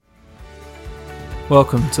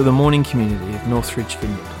Welcome to the morning community of Northridge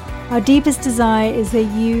Vineyard. Our deepest desire is that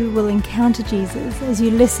you will encounter Jesus as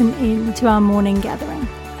you listen in to our morning gathering.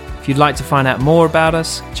 If you'd like to find out more about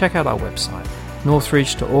us, check out our website,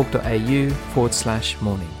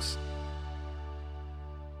 northridge.org.au/mornings.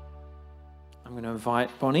 I'm going to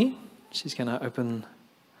invite Bonnie. She's going to open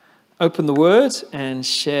the Word and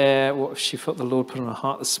share what she felt the Lord put on her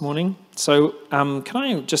heart this morning. So can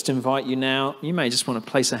I just invite you now, you may just want to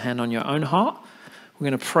place a hand on your own heart. We're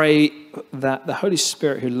going to pray that the Holy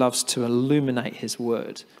Spirit, who loves to illuminate his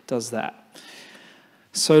word, does that.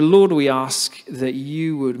 So Lord, we ask that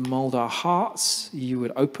you would mold our hearts, you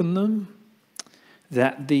would open them,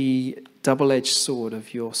 that the double-edged sword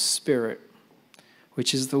of your Spirit,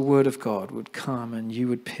 which is the word of God, would come and you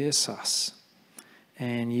would pierce us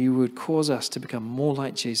and you would cause us to become more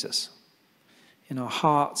like Jesus in our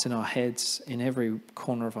hearts, in our heads, in every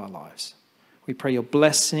corner of our lives. We pray your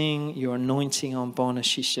blessing, your anointing on Bon as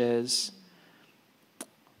she shares.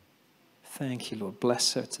 Thank you, Lord.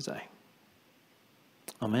 Bless her today.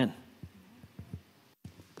 Amen.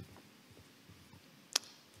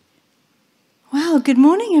 Well, good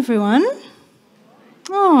morning, everyone.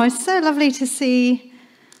 Oh, it's so lovely to see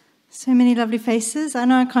so many lovely faces. I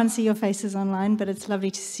know I can't see your faces online, but it's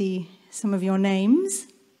lovely to see some of your names.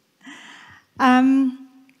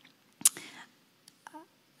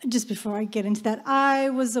 Just before I get into that, I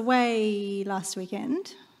was away last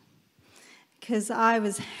weekend because I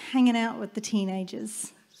was hanging out with the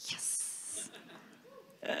teenagers. Yes.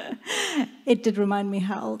 It did remind me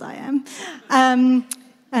how old I am. And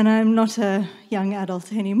I'm not a young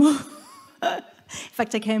adult anymore. In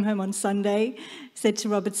fact, I came home on Sunday, said to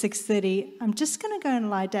Rob at 6:30, I'm just going to go and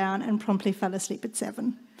lie down, and promptly fell asleep at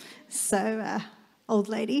 7. So, old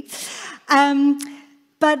lady.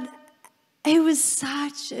 But it was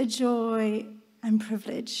such a joy and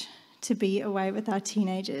privilege to be away with our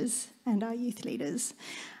teenagers and our youth leaders.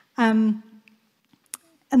 And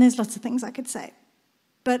there's lots of things I could say.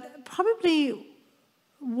 But probably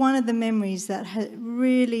one of the memories that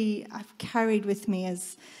I've carried with me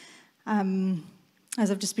as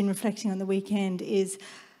I've just been reflecting on the weekend is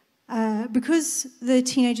because the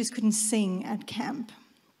teenagers couldn't sing at camp.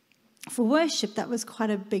 For worship, that was quite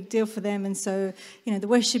a big deal for them. And so, the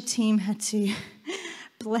worship team had to,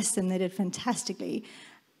 bless them, they did fantastically.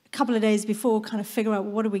 A couple of days before, kind of figure out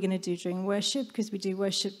what are we going to do during worship, because we do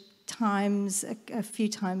worship times a few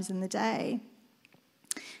times in the day.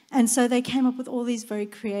 And so they came up with all these very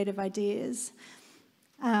creative ideas,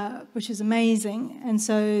 which was amazing. And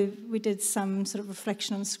so we did some sort of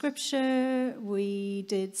reflection on scripture. We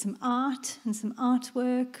did some art and some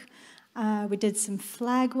artwork. We did some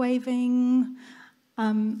flag waving.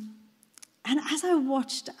 And as I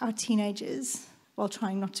watched our teenagers, while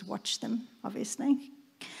trying not to watch them, obviously,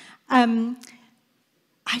 their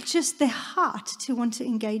heart to want to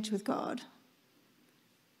engage with God,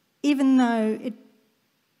 even though it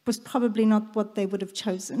was probably not what they would have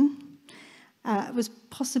chosen. It was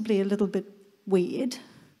possibly a little bit weird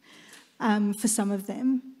for some of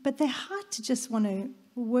them, but their heart to just want to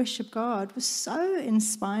worship God was so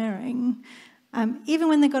inspiring. Even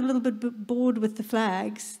when they got a little bit bored with the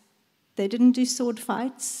flags, they didn't do sword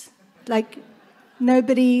fights. Like,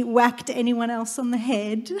 nobody whacked anyone else on the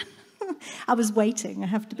head. I was waiting, I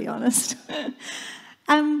have to be honest.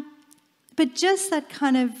 But just that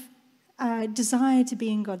kind of desire to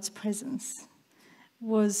be in God's presence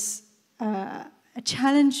was a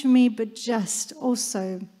challenge for me, but just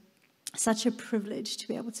also such a privilege to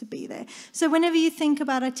be able to be there. So whenever you think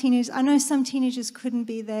about our teenagers, I know some teenagers couldn't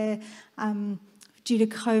be there due to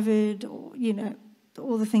COVID, or,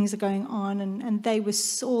 all the things are going on, and they were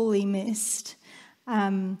sorely missed.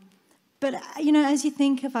 But, as you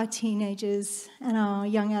think of our teenagers and our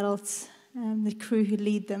young adults, the crew who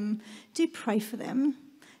lead them, do pray for them,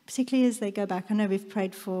 particularly as they go back. I know we've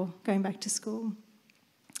prayed for going back to school.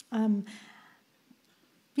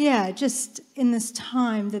 Just in this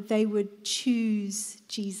time that they would choose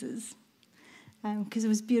Jesus, because it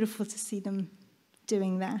was beautiful to see them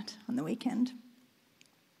doing that on the weekend.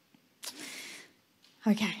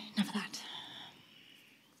 Okay, enough of that.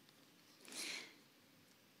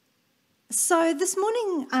 So this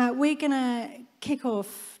morning we're going to kick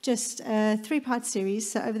off just a 3-part series,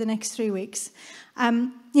 so over the next 3 weeks.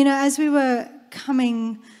 As we were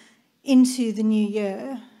coming into the new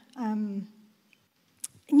year,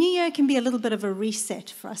 New Year can be a little bit of a reset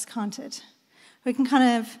for us, can't it? We can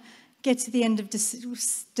kind of get to the end of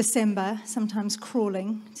December, sometimes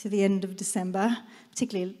crawling to the end of December,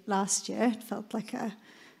 particularly last year. It felt like a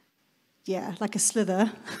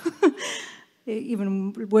slither.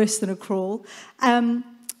 even worse than a crawl. And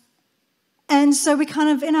And so we kind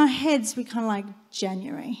of, in our heads, we kind of like,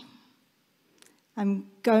 January. I'm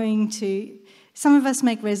going to, some of us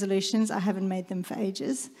make resolutions. I haven't made them for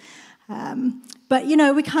ages. But,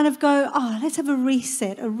 we kind of go, let's have a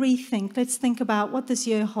reset, a rethink. Let's think about what this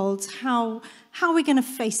year holds. How are we going to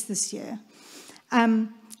face this year?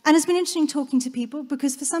 And it's been interesting talking to people,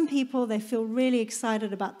 because for some people, they feel really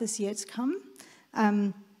excited about this year to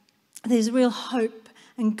come. There's real hope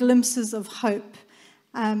and glimpses of hope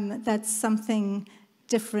that something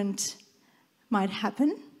different might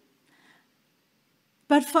happen.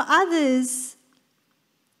 But for others,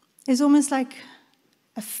 there's almost like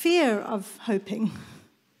a fear of hoping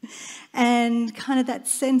and kind of that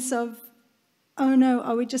sense of, oh no,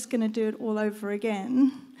 are we just going to do it all over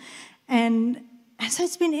again? And so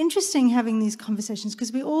it's been interesting having these conversations,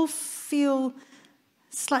 because we all feel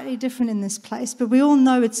slightly different in this place, but we all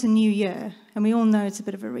know it's a new year and we all know it's a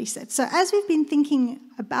bit of a reset. So as we've been thinking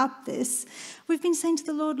about this, we've been saying to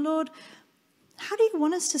the Lord, Lord, how do you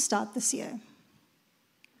want us to start this year?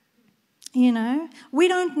 We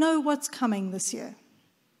don't know what's coming this year.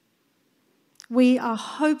 We are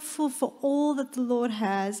hopeful for all that the Lord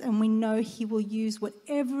has, and we know he will use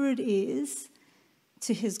whatever it is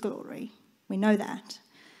to his glory. We know that.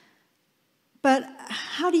 But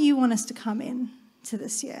how do you want us to come in to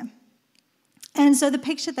this year? And so the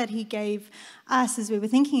picture that he gave us as we were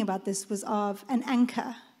thinking about this was of an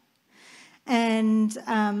anchor and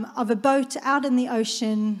of a boat out in the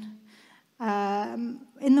ocean,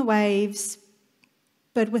 in the waves,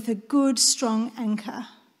 but with a good, strong anchor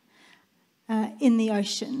in the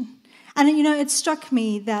ocean. And, it struck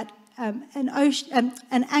me that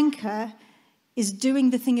an anchor is doing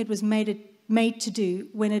the thing it was made to do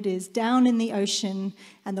when it is down in the ocean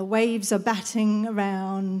and the waves are batting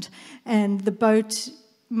around and the boat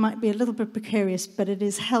might be a little bit precarious, but it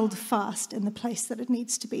is held fast in the place that it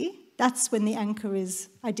needs to be. That's when the anchor is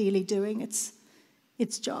ideally doing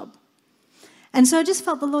its job. And so I just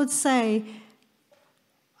felt the Lord say,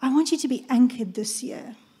 I want you to be anchored this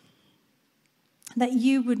year, that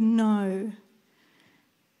you would know,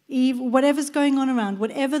 whatever's going on around,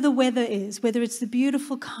 whatever the weather is, whether it's the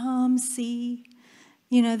beautiful calm sea,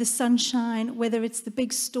 the sunshine, whether it's the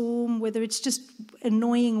big storm, whether it's just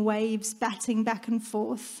annoying waves batting back and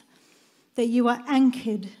forth, that you are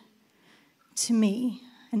anchored to me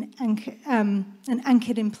and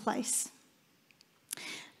anchored in place.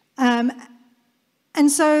 And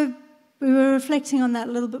so we were reflecting on that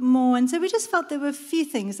a little bit more, and so we just felt there were a few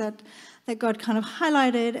things that God kind of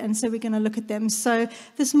highlighted, and so we're going to look at them. So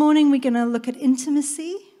this morning we're going to look at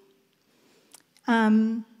intimacy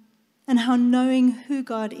and how knowing who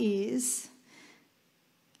God is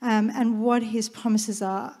and what his promises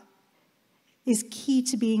are is key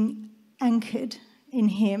to being anchored in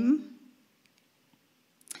him.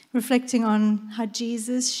 Reflecting on how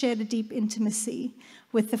Jesus shared a deep intimacy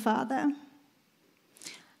with the Father.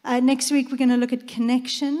 Next week we're going to look at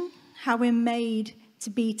connection, how we're made to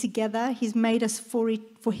be together. He's made us for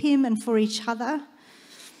him and for each other.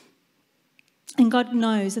 And God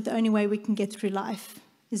knows that the only way we can get through life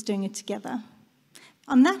is doing it together.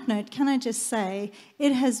 On that note, can I just say,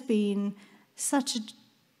 it has been such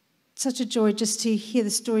a joy just to hear the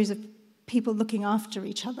stories of people looking after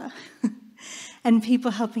each other and people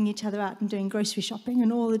helping each other out and doing grocery shopping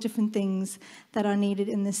and all the different things that are needed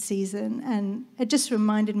in this season. And it just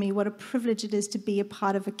reminded me what a privilege it is to be a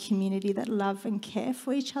part of a community that love and care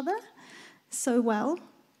for each other so well.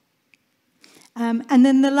 And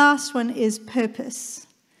then the last one is purpose.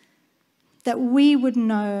 That we would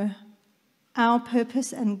know our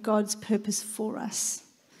purpose and God's purpose for us.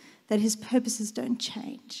 That his purposes don't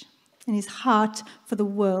change. And his heart for the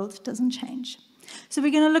world doesn't change. So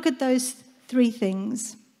we're going to look at those three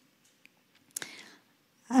things.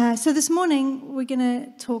 So this morning, we're going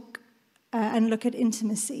to talk and look at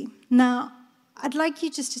intimacy. Now, I'd like you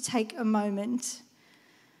just to take a moment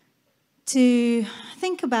to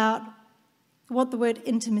think about what the word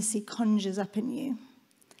intimacy conjures up in you.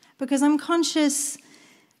 Because I'm conscious,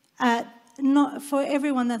 not for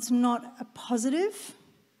everyone, that's not a positive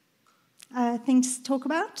thing to talk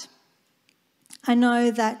about. I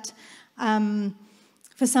know that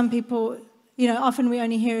for some people, often we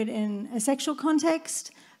only hear it in a sexual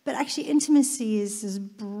context, but actually intimacy is this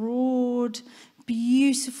broad,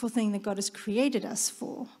 beautiful thing that God has created us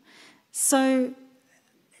for. So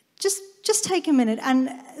just take a minute,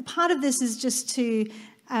 and part of this is just to,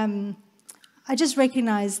 I just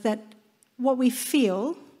recognize that what we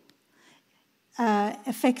feel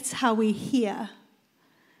affects how we hear.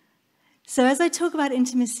 So as I talk about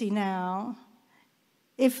intimacy now,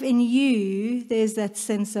 if in you there's that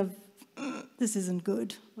sense of this isn't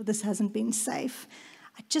good, or this hasn't been safe.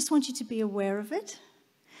 I just want you to be aware of it,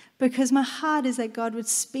 because my heart is that God would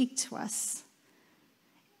speak to us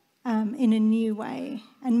in a new way,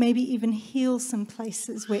 and maybe even heal some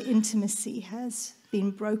places where intimacy has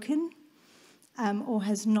been broken or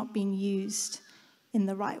has not been used in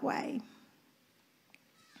the right way.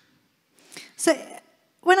 So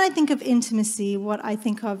when I think of intimacy, what I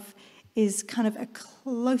think of is kind of a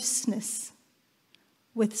closeness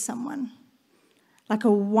with someone, like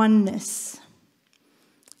a oneness.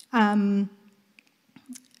 I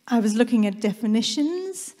was looking at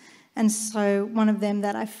definitions, and so one of them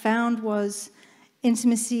that I found was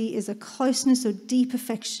intimacy is a closeness or deep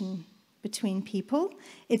affection between people.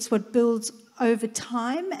 It's what builds over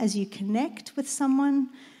time as you connect with someone,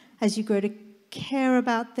 as you grow to care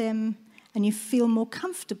about them, and you feel more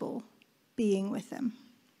comfortable being with them.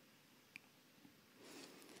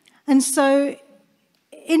 And so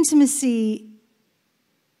intimacy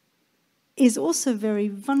is also very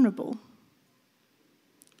vulnerable.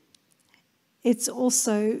 It's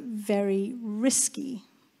also very risky.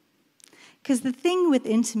 Because the thing with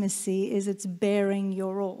intimacy is it's bearing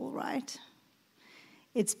your all, right?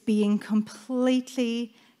 It's being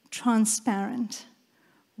completely transparent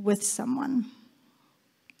with someone.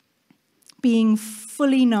 Being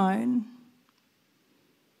fully known.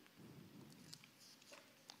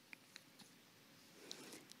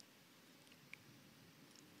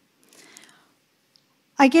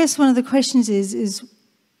 I guess one of the questions is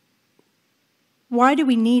why do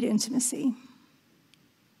we need intimacy?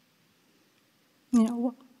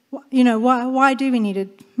 Why do we need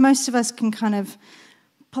it? Most of us can kind of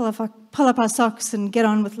pull up our socks and get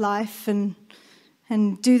on with life and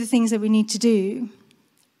do the things that we need to do.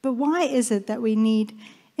 But why is it that we need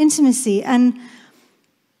intimacy? And,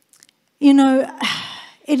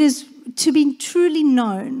 it is to be truly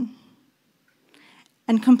known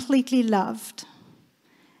and completely loved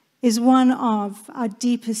is one of our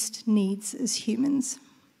deepest needs as humans.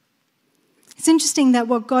 It's interesting that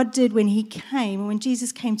what God did when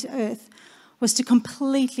Jesus came to earth, was to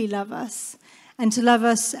completely love us and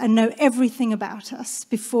know everything about us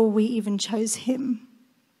before we even chose him.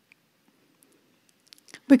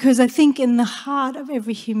 Because I think in the heart of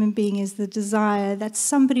every human being is the desire that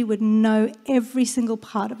somebody would know every single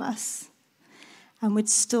part of us and would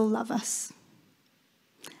still love us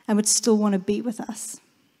and would still want to be with us.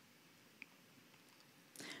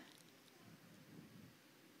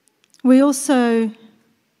 We also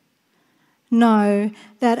know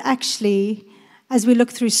that actually, as we look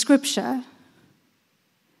through Scripture,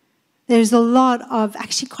 there's a lot of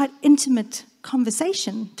actually quite intimate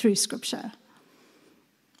conversation through Scripture.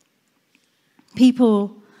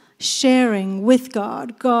 People sharing with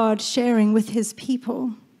God, God sharing with his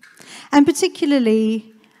people. And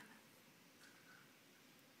particularly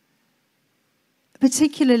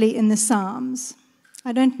in the Psalms.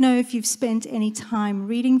 I don't know if you've spent any time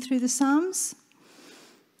reading through the Psalms,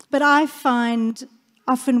 but I find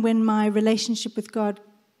often when my relationship with God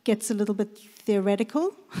gets a little bit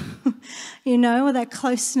theoretical, or that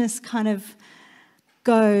closeness kind of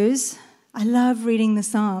goes, I love reading the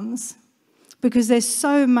Psalms because there's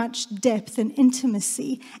so much depth and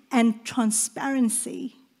intimacy and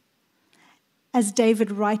transparency as David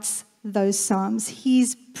writes those Psalms.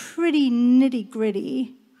 He's pretty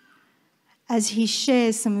nitty-gritty as he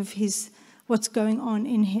shares some of what's going on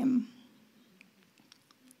in him.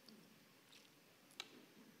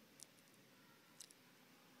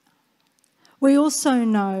 We also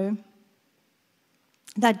know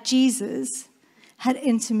that Jesus had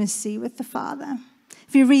intimacy with the Father.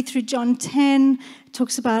 If you read through John 10, it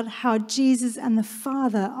talks about how Jesus and the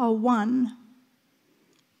Father are one.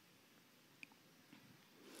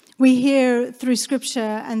 We hear through Scripture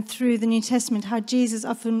and through the New Testament how Jesus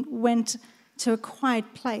often went to a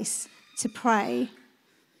quiet place to pray,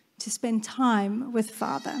 to spend time with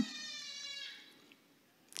Father.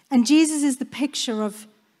 And Jesus is the picture of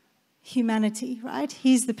humanity, right?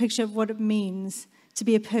 He's the picture of what it means to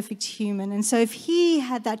be a perfect human. And so if he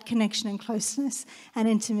had that connection and closeness and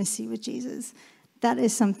intimacy with Jesus, that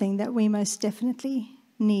is something that we most definitely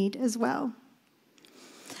need as well.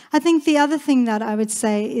 I think the other thing that I would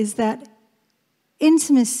say is that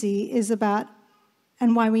intimacy is about,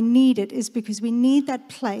 and why we need it, is because we need that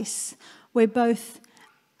place where both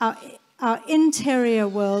our interior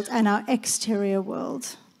world and our exterior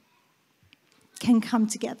world can come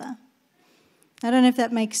together. I don't know if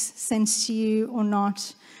that makes sense to you or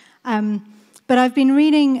not, but I've been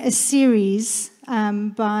reading a series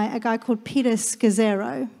by a guy called Peter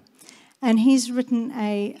Scazzero, and he's written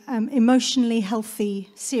a emotionally healthy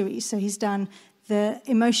series. So he's done the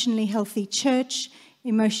emotionally healthy church,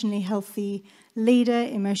 emotionally healthy leader,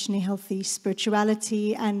 emotionally healthy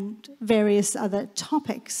spirituality, and various other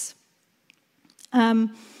topics.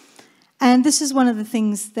 And this is one of the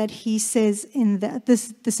things that he says in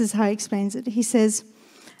this is how he explains it. He says,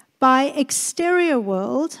 by exterior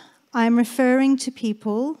world, I'm referring to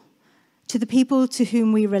the people to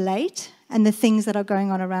whom we relate and the things that are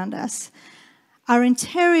going on around us. Our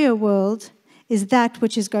interior world is that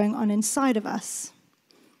which is going on inside of us.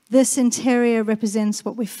 This interior represents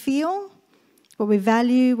what we feel, what we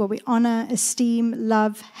value, what we honor, esteem,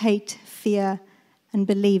 love, hate, fear, and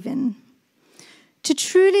believe in. To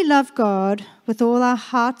truly love God with all our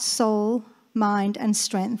heart, soul, mind, and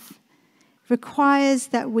strength requires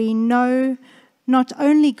that we know not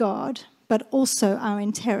only God, but also our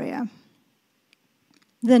interior,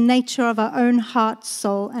 the nature of our own heart,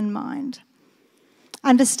 soul, and mind.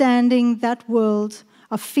 Understanding that world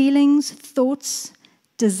of feelings, thoughts,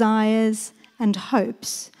 desires, and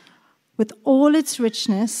hopes with all its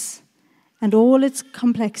richness and all its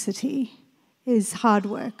complexity is hard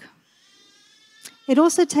work. It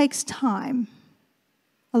also takes time,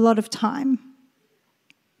 a lot of time.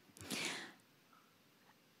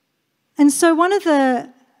 And so one of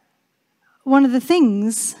the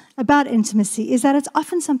things about intimacy is that it's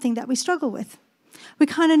often something that we struggle with. We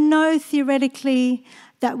kind of know theoretically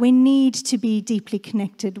that we need to be deeply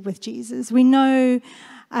connected with Jesus. We know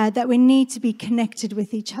that we need to be connected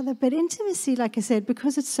with each other. But intimacy, like I said,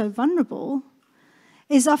 because it's so vulnerable,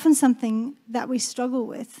 is often something that we struggle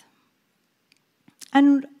with.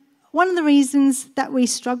 And one of the reasons that we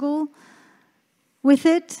struggle with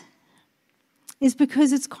it is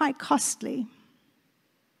because it's quite costly.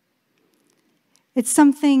 It's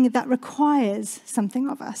something that requires something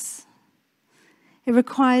of us. It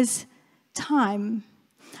requires time.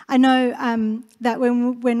 I know that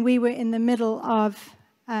when we were in the middle of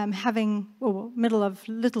middle of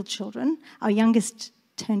little children, our youngest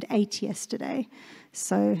turned 8 yesterday,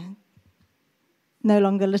 so no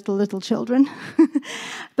longer little children.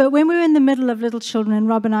 But when we were in the middle of little children, and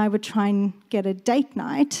Rob and I would try and get a date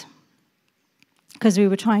night, because we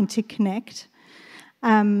were trying to connect,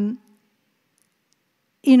 we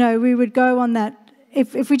would go on that.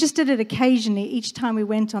 If we just did it occasionally, each time we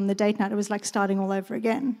went on the date night, it was like starting all over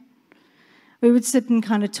again. We would sit and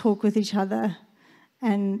kind of talk with each other,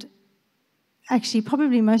 and actually,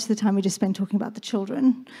 probably most of the time we just spent talking about the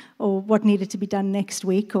children, or what needed to be done next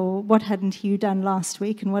week, or what hadn't you done last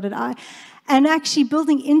week, and what did I. And actually,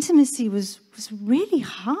 building intimacy was really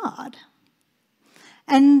hard.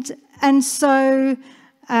 And so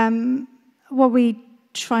what we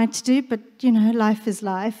tried to do, but life is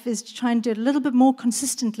life, is to try and do it a little bit more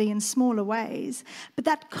consistently in smaller ways. But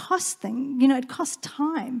that cost thing, it cost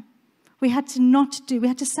time. We had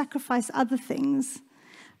to sacrifice other things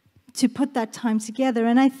to put that time together.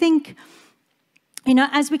 And I think,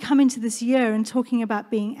 as we come into this year and talking about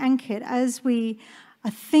being anchored, as we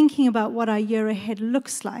are thinking about what our year ahead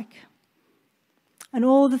looks like, and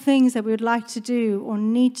all the things that we would like to do or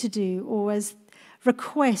need to do, or as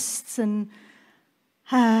requests and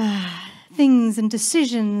things and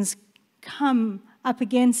decisions come up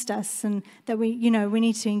against us and that we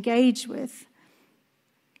need to engage with,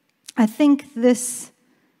 I think this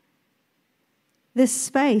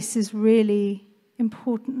space is really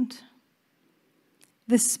important.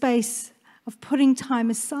 This space of putting time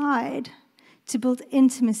aside to build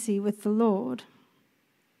intimacy with the Lord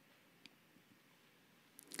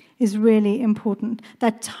is really important.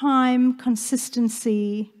 That time,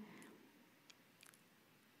 consistency,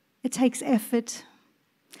 it takes effort.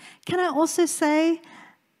 Can I also say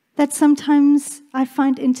that sometimes I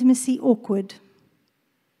find intimacy awkward?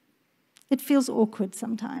 It feels awkward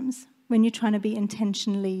sometimes when you're trying to be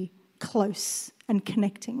intentionally close and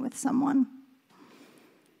connecting with someone.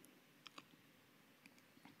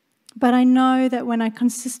 But I know that when I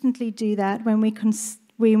consistently do that, when we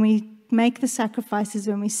make the sacrifices,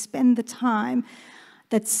 when we spend the time,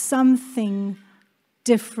 that something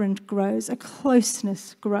different grows, a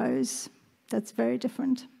closeness grows. That's very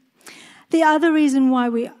different. The other reason why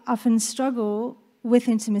we often struggle with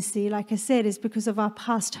intimacy, like I said, is because of our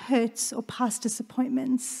past hurts or past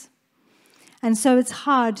disappointments. And so it's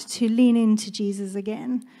hard to lean into Jesus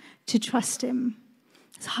again, to trust him.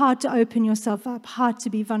 It's hard to open yourself up, hard to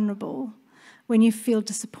be vulnerable when you feel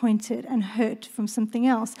disappointed and hurt from something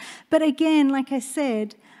else. But again, like I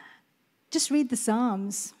said, just read the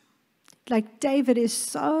Psalms. Like David is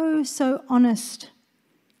so honest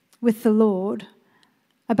with the Lord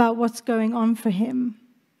about what's going on for him,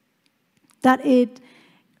 that it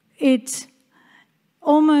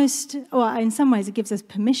almost, or in some ways it gives us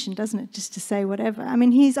permission, doesn't it, just to say whatever. I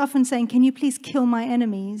mean, he's often saying, can you please kill my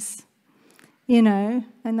enemies? You know,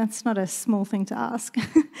 and that's not a small thing to ask.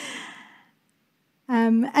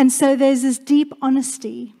 And so there's this deep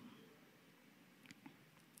honesty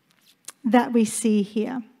that we see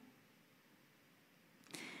here.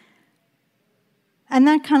 And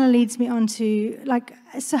that kind of leads me on to, like,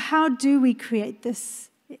 so how do we create this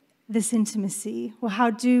intimacy? Or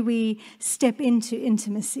how do we step into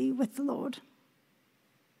intimacy with the Lord?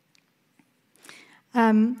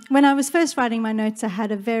 When I was first writing my notes, I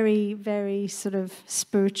had a very, very sort of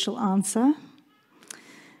spiritual answer.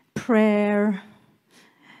 Prayer,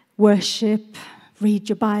 worship, read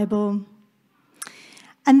your Bible.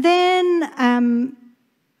 And then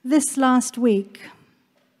this last week,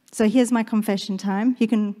 so here's my confession time. You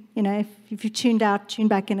can, you know, if you've tuned out, tune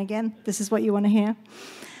back in again. This is what you want to hear.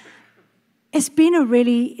 It's been a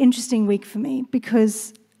really interesting week for me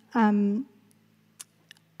because I'm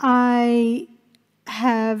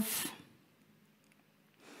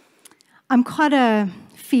quite a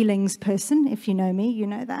feelings person. If you know me, you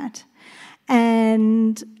know that.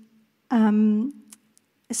 And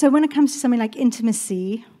so when it comes to something like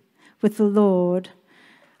intimacy with the Lord,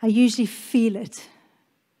 I usually feel it.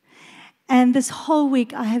 And this whole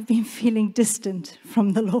week, I have been feeling distant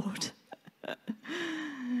from the Lord.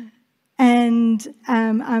 And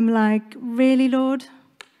I'm like, really, Lord?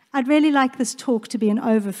 I'd really like this talk to be an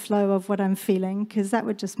overflow of what I'm feeling, because that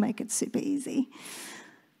would just make it super easy.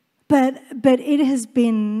 But it has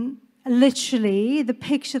been literally, the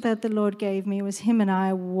picture that the Lord gave me was him and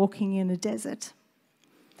I walking in a desert.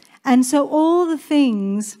 And so all the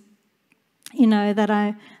things, you know, that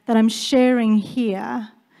I'm sharing here,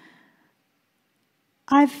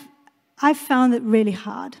 I've found it really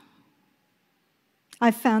hard.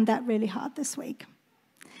 I found that really hard this week.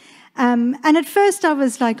 And at first I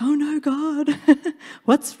was like, oh no, God,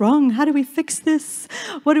 what's wrong? How do we fix this?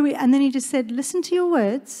 And then he just said, listen to your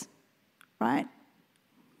words, right?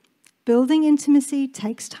 Building intimacy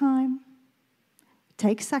takes time,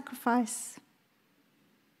 takes sacrifice.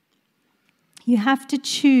 You have to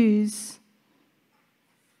choose.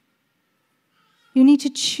 You need to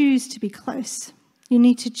choose to be close. You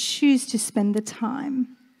need to choose to spend the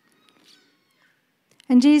time.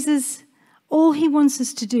 And Jesus, all he wants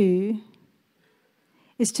us to do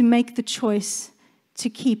is to make the choice to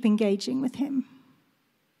keep engaging with him.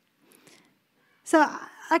 So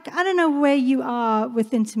I don't know where you are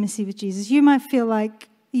with intimacy with Jesus. You might feel like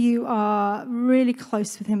you are really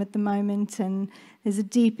close with him at the moment, and there's a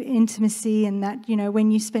deep intimacy, and that, you know, when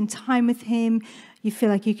you spend time with him, you feel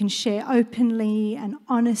like you can share openly and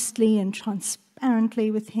honestly and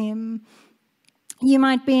transparently with him. You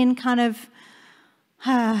might be in kind of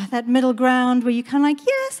that middle ground where you kind of like,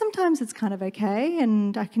 yeah, sometimes it's kind of okay,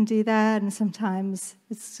 and I can do that, and sometimes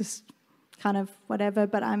it's just kind of whatever,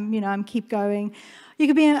 but I'm keep going. You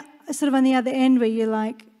could be sort of on the other end where you're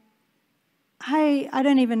like, hey, I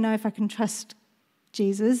don't even know if I can trust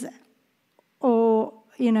Jesus, or,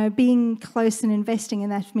 you know, being close and investing in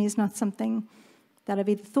that for me is not something that I've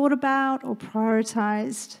either thought about or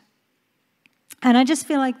prioritized. And I just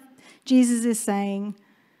feel like Jesus is saying,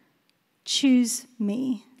 choose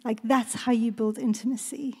me. Like, that's how you build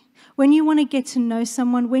intimacy. When you want to get to know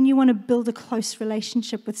someone, when you want to build a close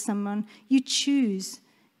relationship with someone, you choose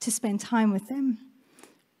to spend time with them.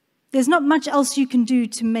 There's not much else you can do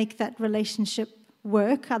to make that relationship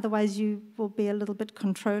work. Otherwise, you will be a little bit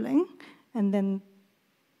controlling, and then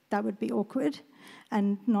that would be awkward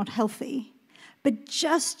and not healthy. But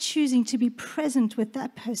just choosing to be present with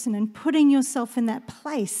that person and putting yourself in that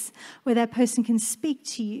place where that person can speak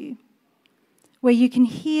to you, where you can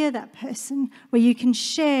hear that person, where you can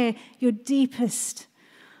share your deepest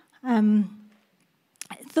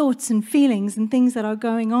thoughts and feelings and things that are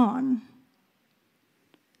going on.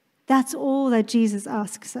 That's all that Jesus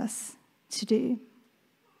asks us to do.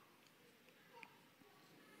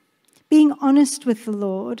 Being honest with the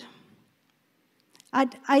Lord.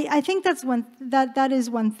 I think that is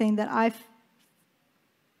one thing that I've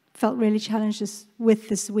felt really challenged with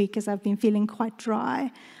this week, as I've been feeling quite dry.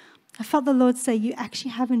 I felt the Lord say, you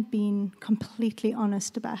actually haven't been completely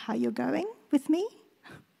honest about how you're going with me.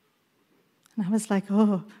 And I was like,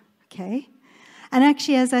 oh, okay. And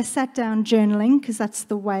actually, as I sat down journaling, because that's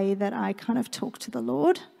the way that I kind of talk to the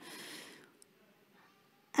Lord,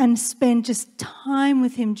 and spend just time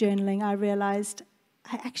with him journaling, I realized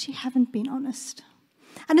I actually haven't been honest.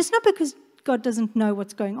 And it's not because God doesn't know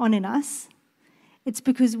what's going on in us. It's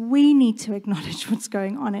because we need to acknowledge what's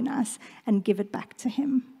going on in us and give it back to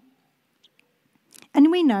him.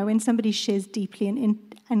 And we know when somebody shares deeply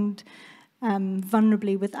and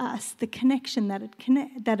vulnerably with us, the connection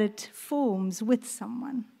that it forms with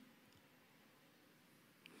someone.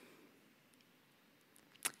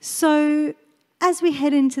 So as we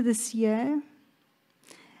head into this year,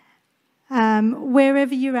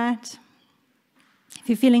 wherever you're at, if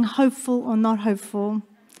you're feeling hopeful or not hopeful,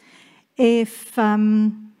 if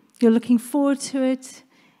you're looking forward to it,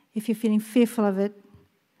 if you're feeling fearful of it,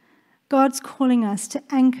 God's calling us to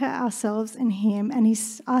anchor ourselves in Him, and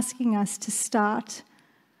He's asking us to start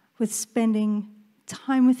with spending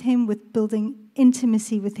time with Him, with building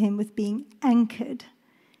intimacy with Him, with being anchored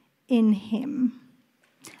in Him,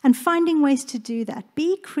 and finding ways to do that.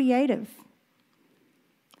 Be creative.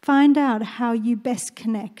 Find out how you best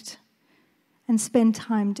connect and spend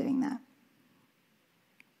time doing that.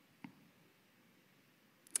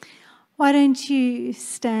 Why don't you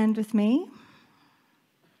stand with me?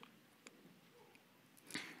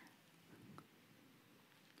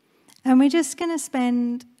 And we're just going to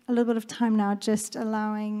spend a little bit of time now just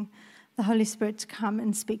allowing the Holy Spirit to come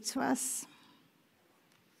and speak to us.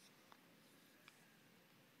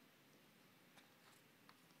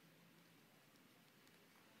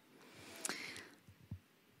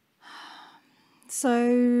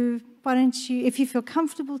 So why don't you, if you feel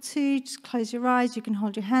comfortable to, just close your eyes. You can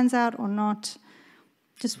hold your hands out or not.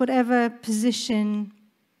 Just whatever position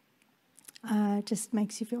just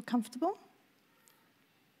makes you feel comfortable.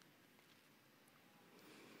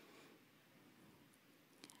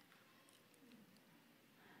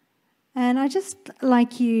 And I just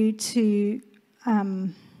like you to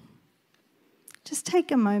just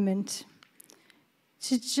take a moment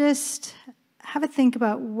to just have a think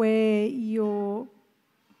about where you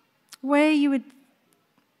would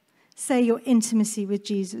say your intimacy with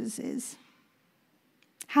Jesus is.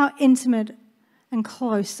 How intimate and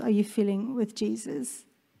close are you feeling with Jesus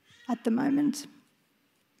at the moment?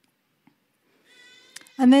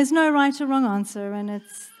 And there's no right or wrong answer, or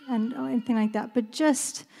anything like that. But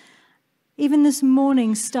just even this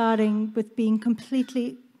morning, starting with being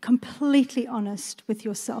completely honest with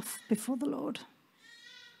yourself before the Lord.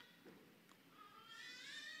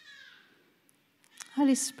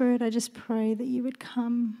 Holy Spirit, I just pray that you would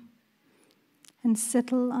come and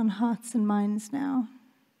settle on hearts and minds now.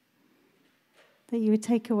 That you would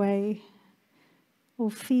take away all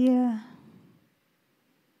fear,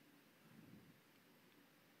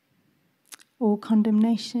 all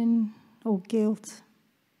condemnation, all guilt.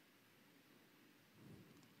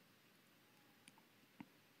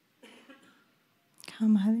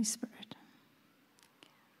 Come, Holy Spirit.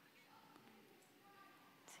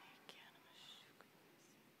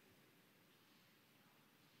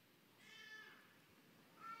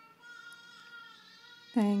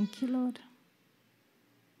 Thank you, Lord.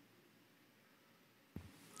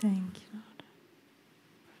 Thank you, Lord.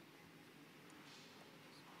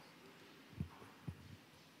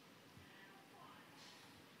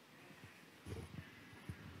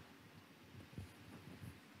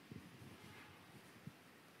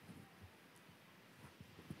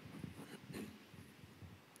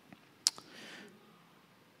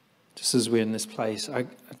 Just as we're in this place, I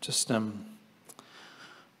just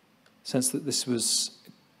sense that this was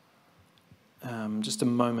just a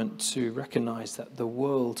moment to recognize that the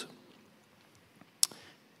world,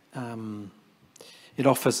 it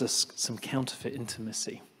offers us some counterfeit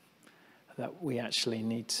intimacy that we actually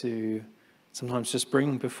need to sometimes just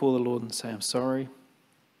bring before the Lord and say, I'm sorry.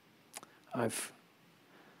 I've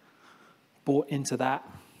bought into that,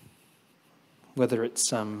 whether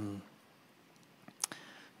it's kind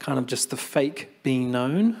of just the fake being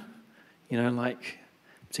known, like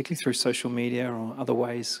particularly through social media or other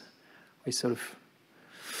ways, we sort of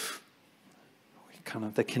kind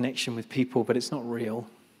of the connection with people, but it's not real.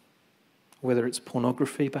 Whether it's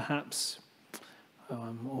pornography, perhaps,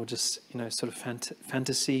 or just sort of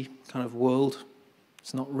fantasy kind of world,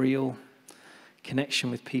 it's not real.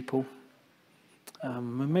 Connection with people,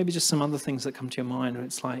 and maybe just some other things that come to your mind. Where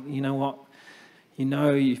it's like, you know what,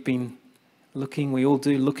 you've been looking. We all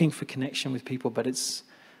do, looking for connection with people, but it's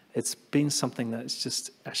been something that's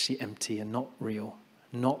just actually empty and not real,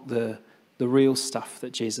 not the real stuff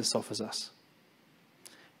that Jesus offers us.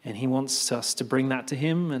 And He wants us to bring that to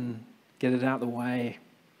Him and get it out of the way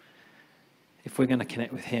if we're going to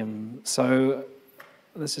connect with Him. So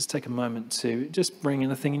let's just take a moment to just bring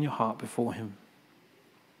anything in your heart before Him.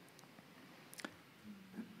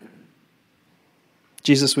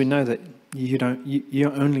 Jesus, we know that you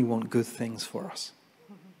only want good things for us.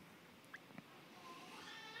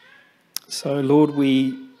 So Lord,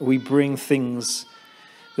 we bring things,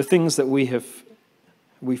 the things that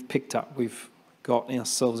we've picked up, we've got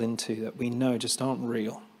ourselves into that we know just aren't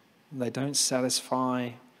real. They don't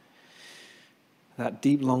satisfy that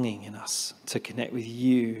deep longing in us to connect with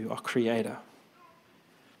you, our Creator.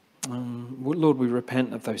 Lord, we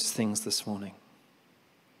repent of those things this morning.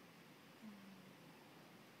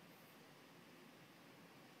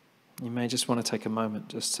 You may just want to take a moment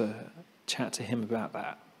just to chat to him about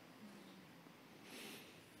that.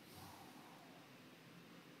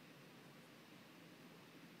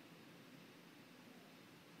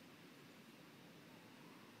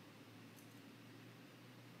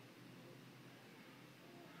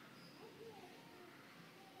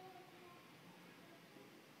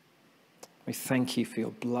 We thank you for your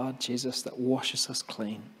blood, Jesus, that washes us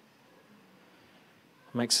clean,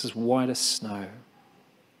 makes us white as snow.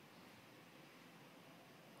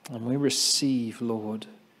 And we receive, Lord,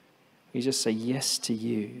 we just say yes to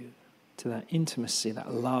you, to that intimacy,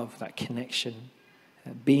 that love, that connection,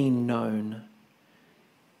 that being known,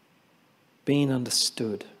 being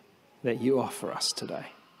understood that you offer us today.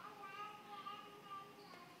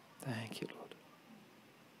 Thank you, Lord.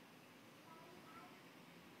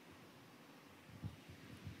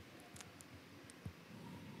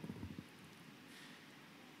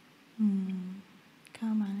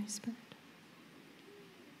 Come, Holy Spirit.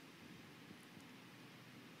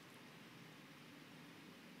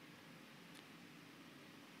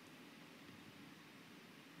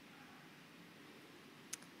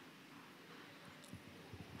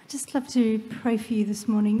 I'd just love to pray for you this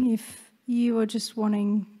morning if you are just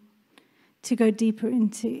wanting to go deeper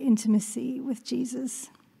into intimacy with Jesus.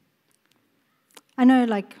 I know,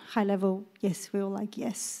 like, high level, yes, we're all like,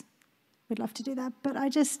 yes, we'd love to do that. But I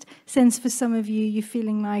just sense for some of you, you're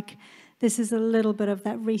feeling like this is a little bit of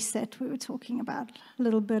that reset we were talking about, a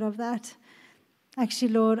little bit of that. Actually,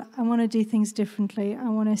 Lord, I want to do things differently. I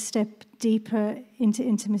want to step deeper into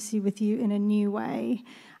intimacy with you in a new way.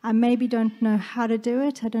 I maybe don't know how to do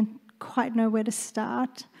it. I don't quite know where to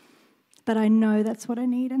start, but I know that's what I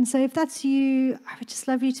need. And so if that's you, I would just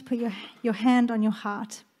love you to put your hand on your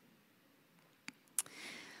heart.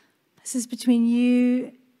 This is between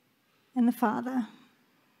you and the Father.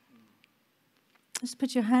 Just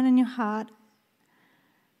put your hand on your heart.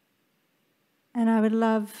 And I would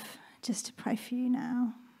love just to pray for you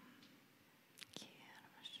now.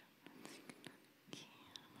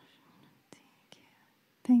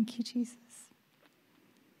 Thank you, Jesus.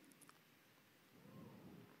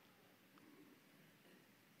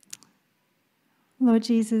 Lord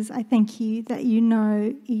Jesus, I thank you that you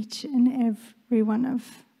know each and every one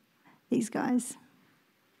of these guys.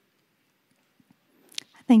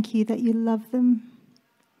 I thank you that you love them.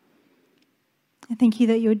 I thank you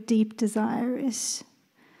that your deep desire is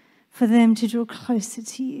for them to draw closer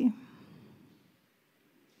to you.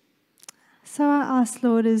 So I ask,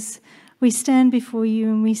 Lord, as we stand before you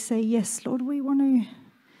and we say, yes, Lord, we want to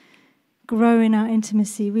grow in our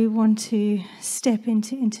intimacy. We want to step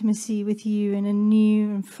into intimacy with you in a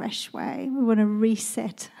new and fresh way. We want to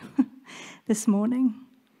reset this morning.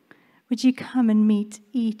 Would you come and meet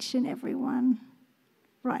each and every one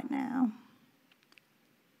right now?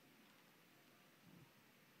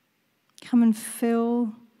 Come and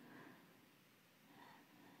fill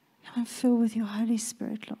with your Holy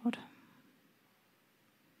Spirit, Lord.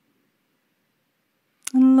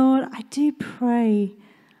 And Lord, I do pray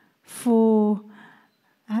for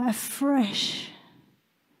a freshness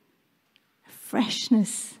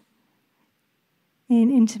in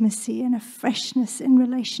intimacy and a freshness in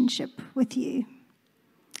relationship with you.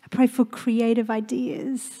 I pray for creative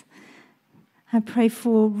ideas. I pray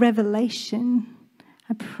for revelation.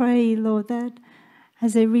 I pray, Lord, that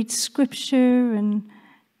as they read Scripture and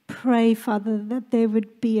pray, Father, that there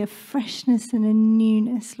would be a freshness and a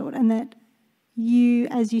newness, Lord, and that you,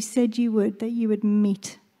 as you said you would, that you would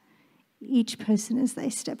meet each person as they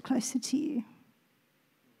step closer to you.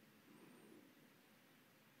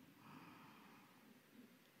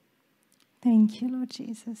 Thank you, Lord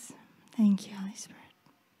Jesus. Thank you, Holy Spirit.